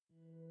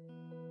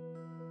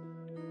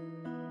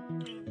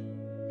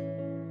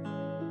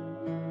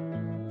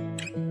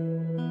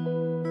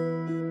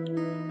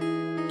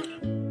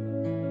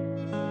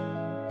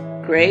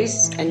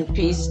Grace and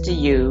peace to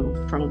you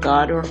from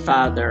God our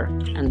Father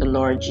and the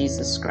Lord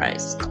Jesus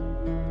Christ.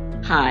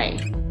 Hi,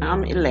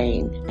 I'm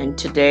Elaine, and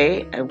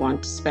today I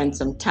want to spend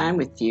some time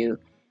with you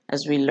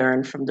as we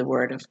learn from the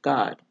Word of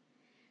God.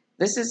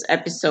 This is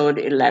episode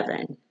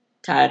 11,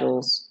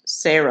 titled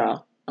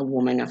Sarah, a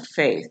Woman of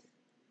Faith.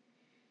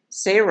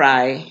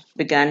 Sarai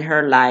began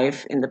her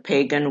life in the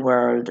pagan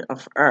world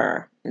of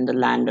Ur in the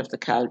land of the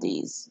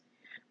Chaldees,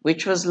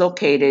 which was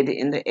located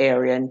in the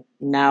area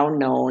now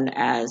known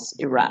as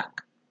Iraq.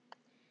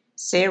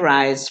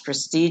 Sarai's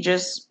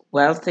prestigious,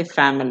 wealthy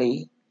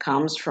family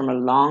comes from a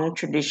long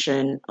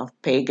tradition of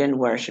pagan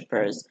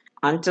worshippers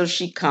until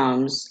she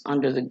comes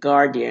under the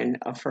guardian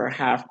of her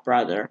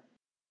half-brother,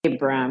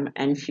 Abram,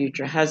 and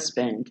future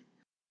husband,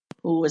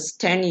 who was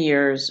 10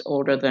 years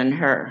older than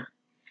her.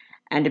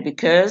 And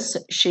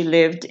because she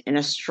lived in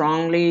a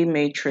strongly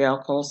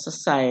matriarchal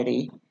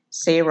society,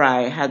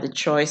 Sarai had the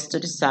choice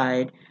to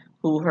decide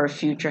who her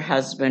future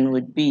husband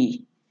would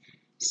be.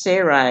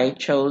 Sarai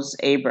chose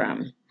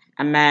Abram,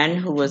 a man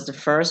who was the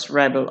first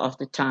rebel of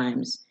the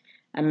times,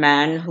 a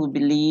man who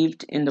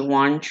believed in the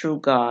one true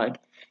God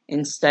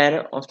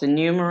instead of the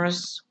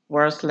numerous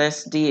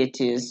worthless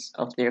deities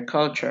of their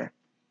culture.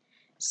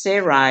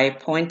 Sarai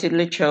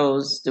pointedly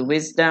chose the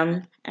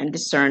wisdom and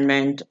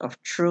discernment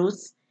of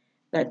truth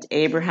that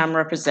Abraham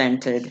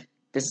represented,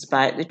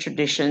 despite the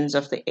traditions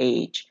of the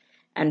age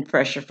and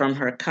pressure from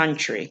her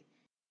country.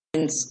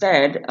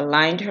 Instead,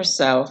 aligned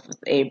herself with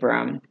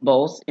Abram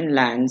both in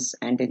lands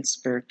and in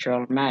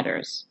spiritual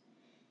matters.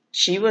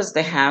 She was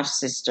the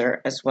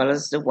half-sister as well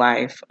as the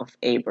wife of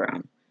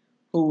Abram,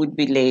 who would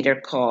be later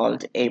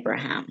called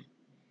Abraham.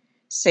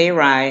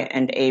 Sarai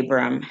and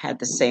Abram had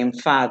the same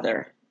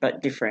father,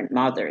 but different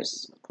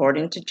mothers.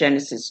 According to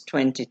Genesis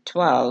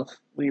 20:12,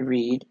 we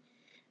read,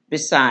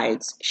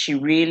 "Besides, she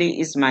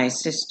really is my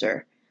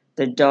sister,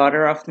 the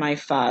daughter of my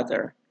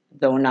father,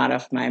 though not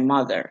of my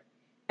mother,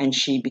 and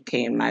she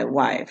became my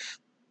wife."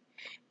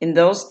 In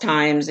those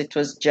times it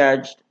was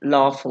judged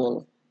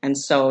lawful, and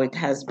so it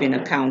has been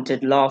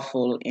accounted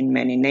lawful in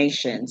many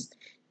nations,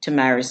 to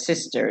marry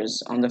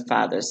sisters on the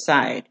father's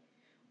side,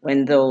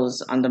 when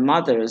those on the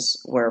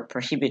mother's were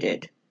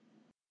prohibited.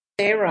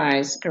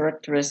 Sarai's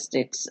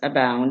characteristics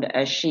abound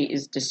as she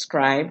is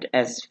described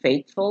as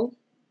faithful,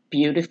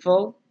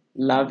 beautiful,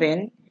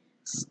 loving,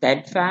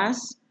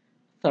 steadfast,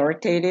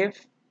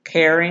 authoritative,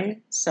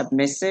 caring,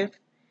 submissive,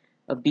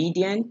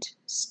 obedient,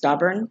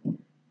 stubborn,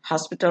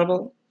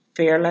 hospitable,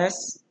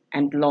 fearless,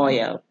 and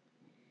loyal.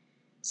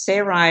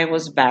 Sarai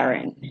was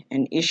barren,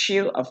 an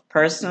issue of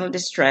personal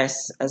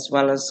distress as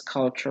well as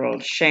cultural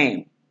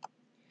shame.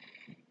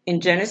 In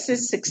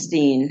Genesis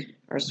 16,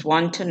 verse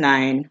 1 to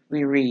 9,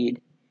 we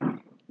read,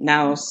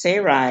 "Now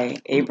Sarai,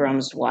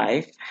 Abram's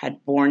wife,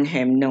 had borne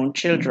him no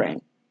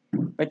children,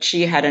 but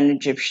she had an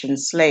Egyptian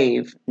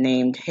slave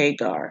named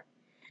Hagar.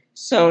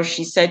 So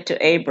she said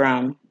to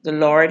Abram, 'The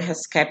Lord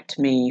has kept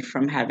me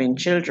from having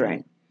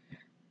children.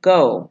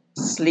 Go,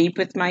 sleep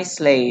with my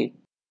slave.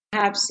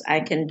 Perhaps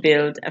I can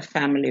build a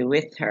family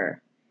with her.'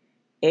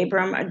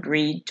 Abram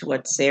agreed to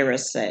what Sarah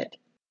said.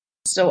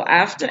 So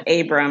after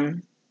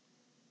Abram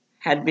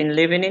had been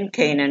living in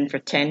Canaan for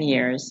 10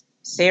 years,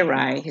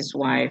 Sarai, his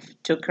wife,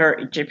 took her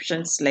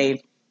Egyptian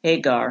slave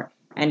Hagar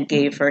and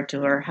gave her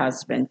to her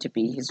husband to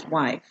be his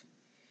wife.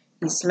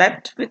 He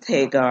slept with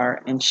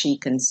Hagar and she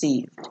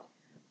conceived.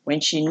 When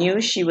she knew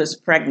she was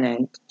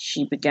pregnant,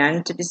 she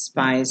began to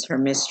despise her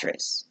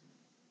mistress.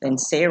 Then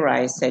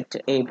Sarai said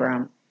to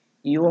Abram,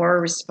 'You are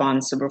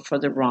responsible for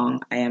the wrong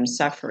I am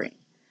suffering.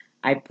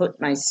 I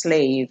put my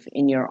slave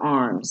in your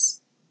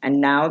arms, and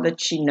now that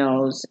she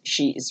knows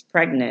she is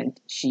pregnant,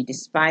 she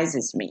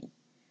despises me.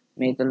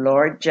 May the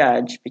Lord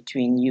judge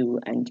between you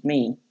and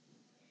me.'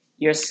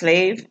 'Your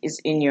slave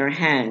is in your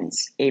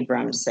hands,'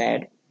 Abram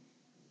said.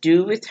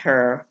 'Do with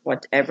her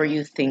whatever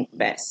you think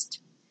best.'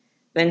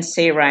 Then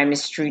Sarai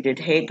mistreated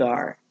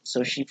Hagar,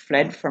 so she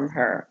fled from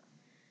her.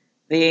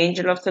 The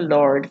angel of the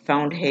Lord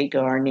found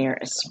Hagar near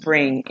a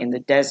spring in the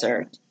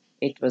desert.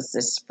 It was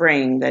the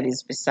spring that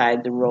is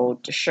beside the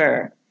road to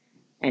Shur.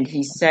 And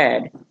he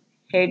said,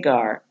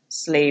 'Hagar,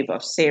 slave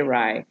of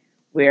Sarai,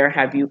 where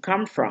have you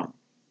come from?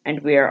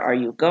 And where are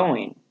you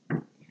going?'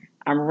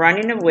 'I'm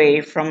running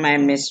away from my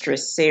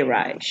mistress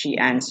Sarai,' she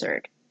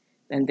answered.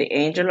 Then the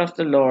angel of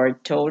the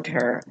Lord told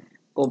her,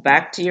 'Go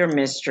back to your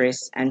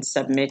mistress and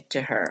submit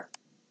to her.'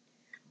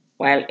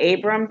 While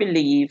Abram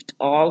believed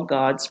all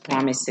God's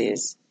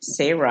promises,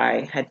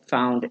 Sarai had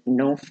found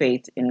no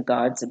faith in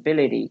God's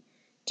ability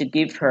to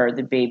give her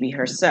the baby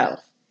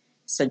herself,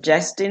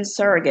 suggesting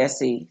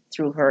surrogacy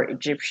through her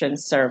Egyptian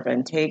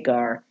servant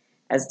Hagar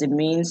as the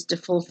means to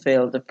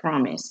fulfill the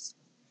promise.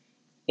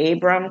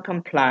 Abram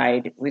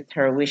complied with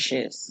her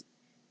wishes.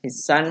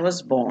 His son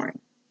was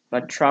born,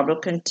 but trouble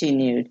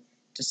continued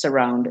to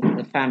surround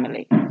the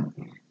family.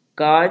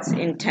 God's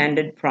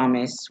intended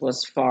promise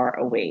was far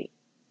away.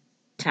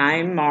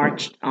 Time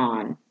marched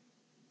on,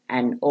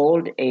 and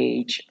old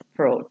age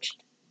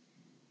approached,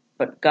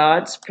 but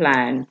God's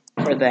plan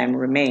for them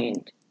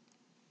remained.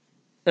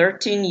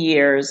 13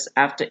 years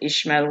after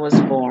Ishmael was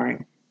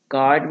born,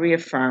 God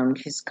reaffirmed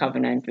his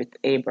covenant with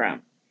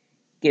Abram,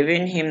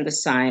 giving him the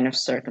sign of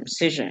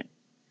circumcision.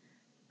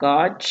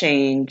 God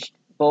changed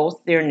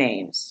both their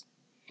names.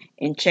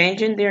 In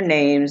changing their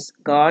names,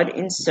 God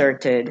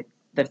inserted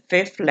the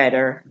fifth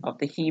letter of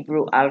the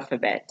Hebrew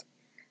alphabet.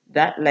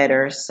 That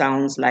letter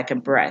sounds like a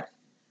breath,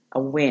 a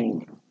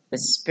wind, the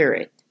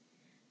spirit.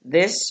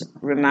 This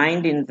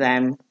reminding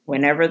them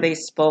whenever they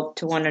spoke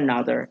to one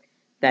another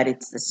that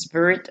it's the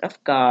Spirit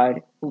of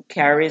God who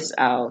carries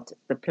out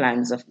the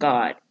plans of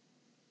God.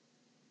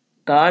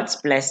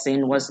 God's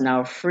blessing was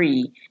now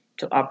free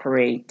to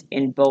operate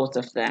in both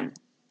of them.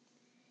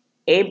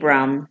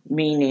 Abram,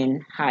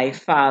 meaning high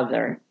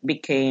father,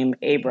 became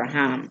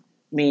Abraham,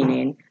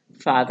 meaning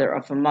father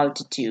of a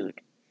multitude.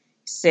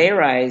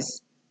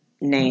 Sarai's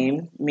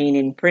name,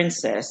 meaning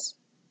princess,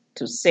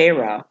 to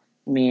Sarah,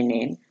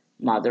 meaning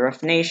mother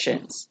of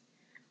nations.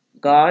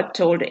 God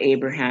told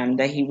Abraham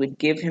that he would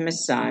give him a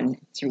son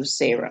through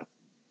Sarah.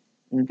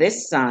 And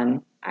this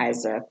son,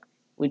 Isaac,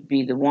 would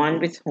be the one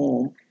with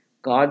whom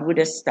God would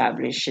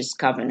establish his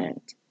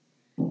covenant.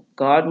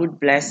 God would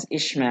bless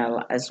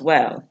Ishmael as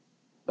well,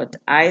 but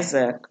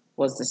Isaac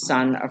was the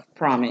son of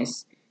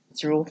promise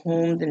through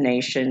whom the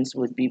nations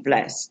would be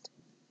blessed.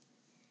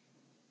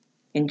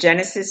 In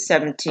Genesis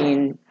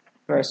 17,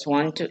 verse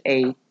 1 to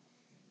 8,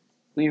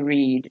 we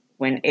read,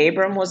 "When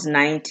Abram was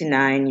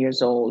 99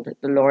 years old,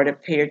 the Lord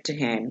appeared to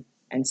him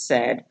and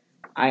said,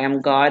 I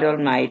am God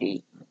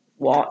Almighty.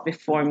 Walk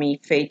before me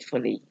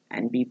faithfully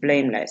and be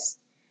blameless.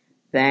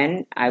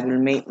 Then I will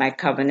make my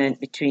covenant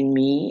between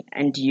me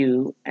and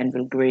you and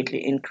will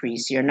greatly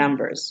increase your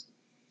numbers."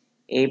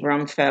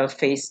 Abram fell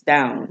face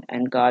down,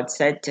 and God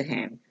said to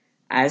him,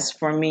 "As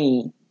for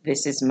me,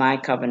 this is my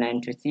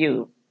covenant with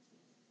you.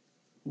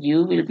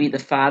 You will be the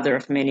father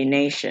of many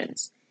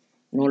nations.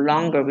 No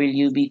longer will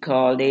you be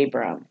called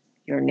Abram.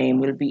 Your name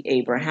will be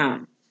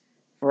Abraham,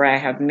 for I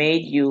have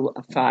made you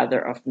a father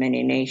of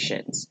many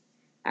nations.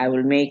 I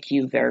will make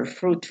you very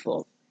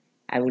fruitful.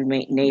 I will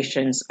make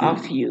nations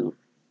of you,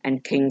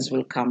 and kings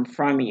will come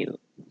from you.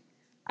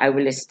 I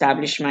will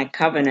establish my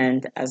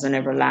covenant as an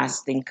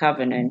everlasting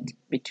covenant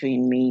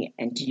between me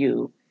and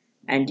you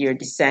and your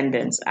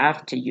descendants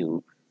after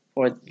you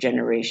for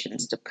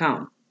generations to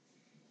come,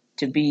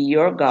 to be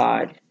your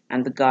God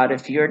and the God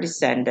of your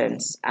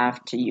descendants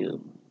after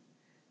you.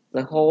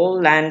 The whole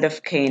land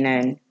of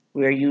Canaan,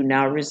 where you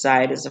now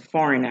reside as a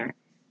foreigner,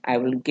 I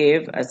will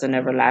give as an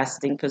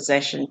everlasting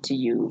possession to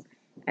you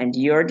and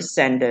your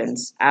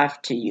descendants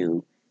after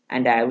you,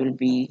 and I will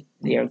be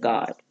their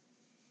God."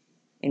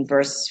 In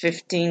verses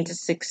 15 to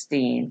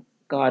 16,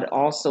 God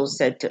also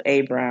said to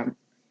Abram,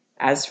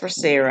 "As for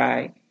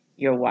Sarai,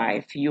 your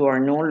wife, you are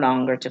no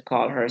longer to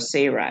call her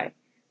Sarai.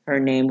 Her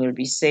name will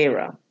be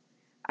Sarah.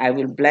 I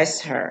will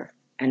bless her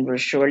and will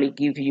surely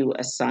give you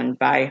a son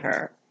by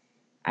her.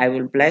 I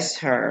will bless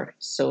her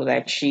so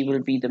that she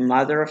will be the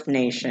mother of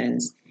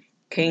nations.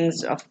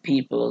 Kings of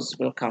peoples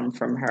will come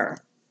from her."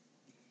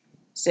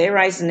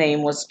 Sarai's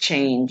name was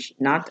changed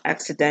not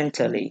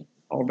accidentally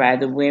or by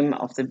the whim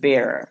of the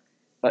bearer,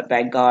 but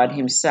by God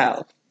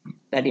Himself,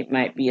 that it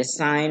might be a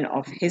sign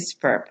of His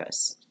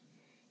purpose.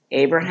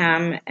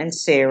 Abraham and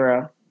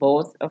Sarah,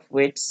 both of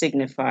which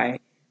signify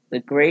the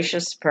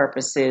gracious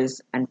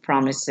purposes and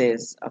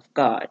promises of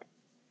God.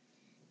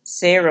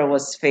 Sarah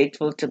was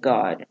faithful to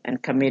God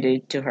and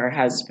committed to her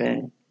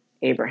husband,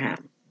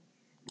 Abraham.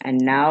 And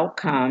now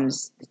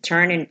comes the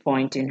turning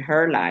point in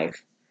her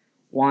life,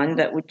 one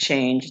that would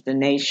change the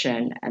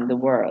nation and the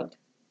world.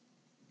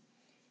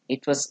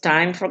 It was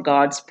time for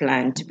God's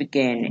plan to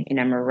begin in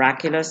a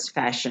miraculous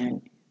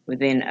fashion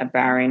within a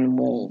barren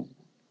womb,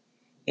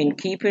 in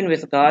keeping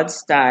with God's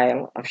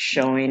style of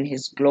showing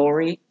His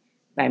glory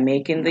by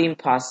making the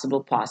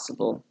impossible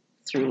possible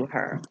through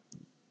her.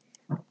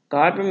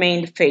 God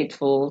remained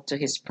faithful to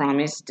His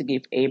promise to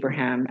give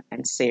Abraham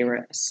and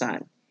Sarah a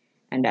son,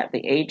 and at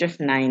the age of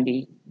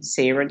 90,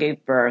 Sarah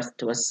gave birth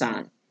to a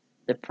son,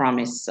 the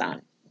promised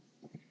son.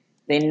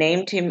 They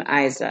named him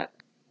Isaac,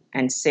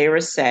 and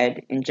Sarah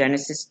said in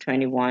Genesis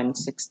 21,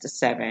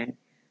 6-7,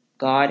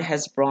 "God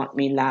has brought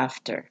me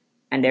laughter,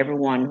 and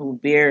everyone who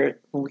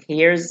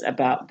hears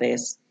about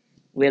this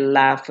will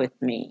laugh with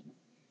me."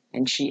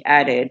 And she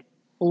added,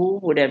 "Who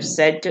would have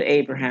said to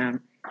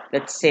Abraham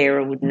that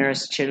Sarah would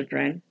nurse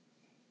children?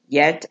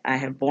 Yet I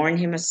have borne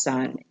him a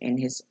son in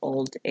his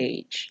old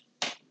age."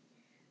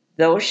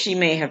 Though she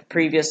may have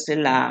previously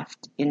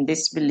laughed in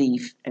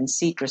disbelief and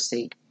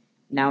secrecy,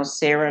 now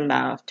Sarah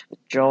laughed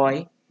with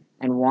joy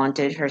and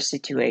wanted her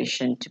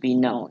situation to be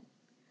known.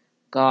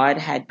 God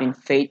had been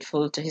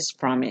faithful to His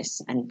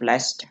promise and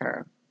blessed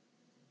her.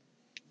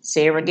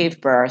 Sarah gave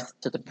birth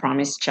to the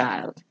promised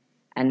child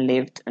and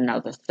lived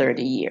another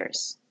 30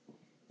 years.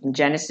 In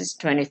Genesis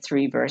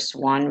 23, verse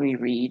 1, we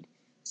read,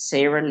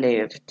 Sarah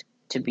lived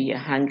to be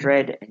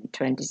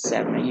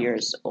 127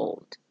 years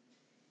old.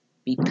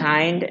 Be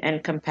kind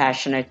and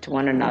compassionate to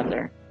one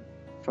another,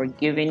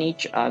 forgiving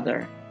each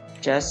other,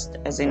 just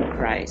as in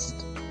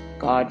Christ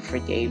God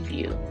forgave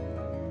you.